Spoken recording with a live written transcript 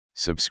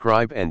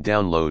Subscribe and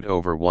download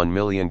over 1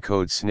 million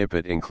code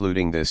snippet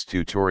including this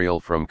tutorial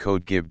from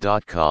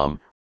codegive.com,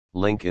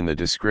 link in the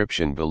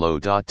description below.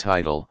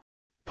 Title,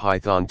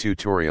 Python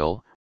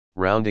tutorial,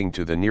 rounding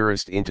to the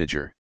nearest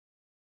integer.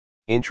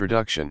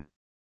 Introduction.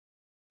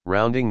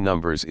 Rounding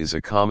numbers is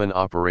a common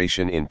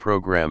operation in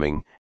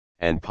programming,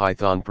 and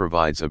Python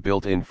provides a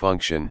built-in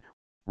function,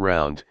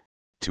 round,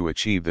 to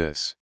achieve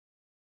this.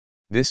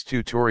 This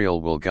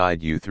tutorial will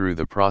guide you through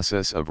the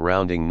process of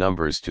rounding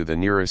numbers to the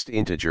nearest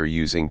integer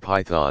using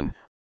Python,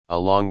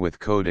 along with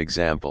code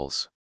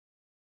examples.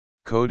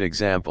 Code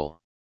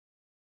example.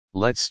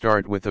 Let's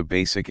start with a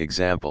basic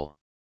example.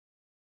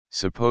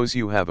 Suppose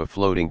you have a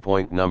floating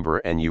point number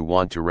and you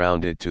want to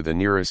round it to the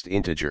nearest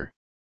integer.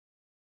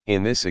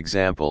 In this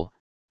example,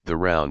 the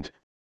round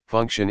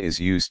function is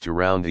used to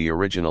round the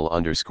original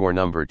underscore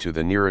number to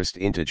the nearest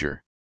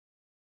integer.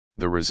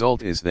 The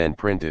result is then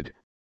printed,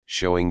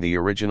 showing the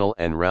original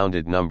and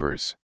rounded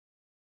numbers.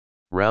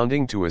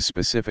 Rounding to a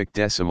specific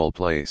decimal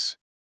place.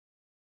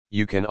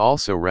 You can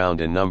also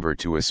round a number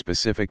to a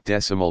specific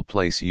decimal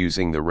place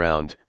using the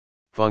round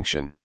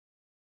function.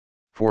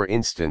 For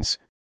instance,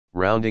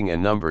 rounding a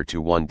number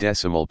to 1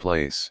 decimal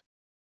place.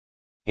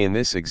 In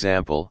this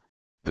example,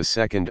 the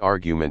second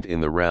argument in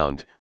the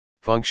round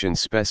function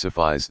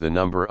specifies the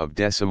number of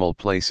decimal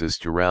places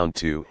to round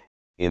to,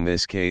 in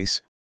this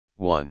case,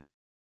 1.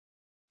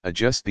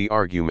 Adjust the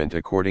argument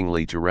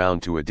accordingly to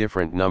round to a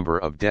different number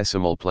of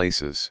decimal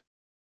places.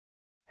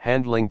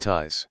 Handling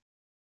ties.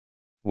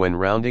 When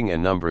rounding a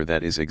number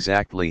that is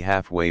exactly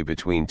halfway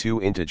between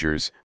two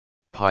integers,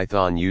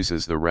 Python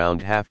uses the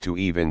round half to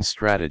even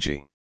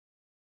strategy.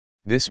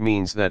 This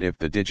means that if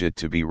the digit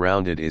to be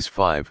rounded is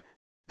 5,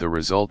 the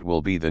result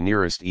will be the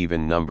nearest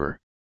even number.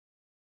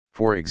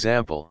 For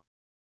example,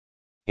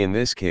 in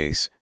this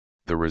case,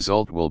 the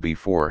result will be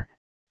 4,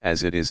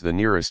 as it is the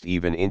nearest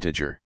even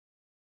integer.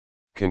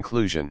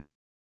 Conclusion.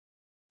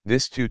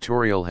 This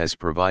tutorial has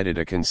provided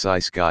a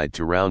concise guide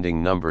to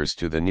rounding numbers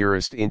to the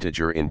nearest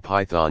integer in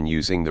Python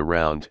using the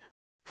round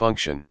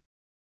function.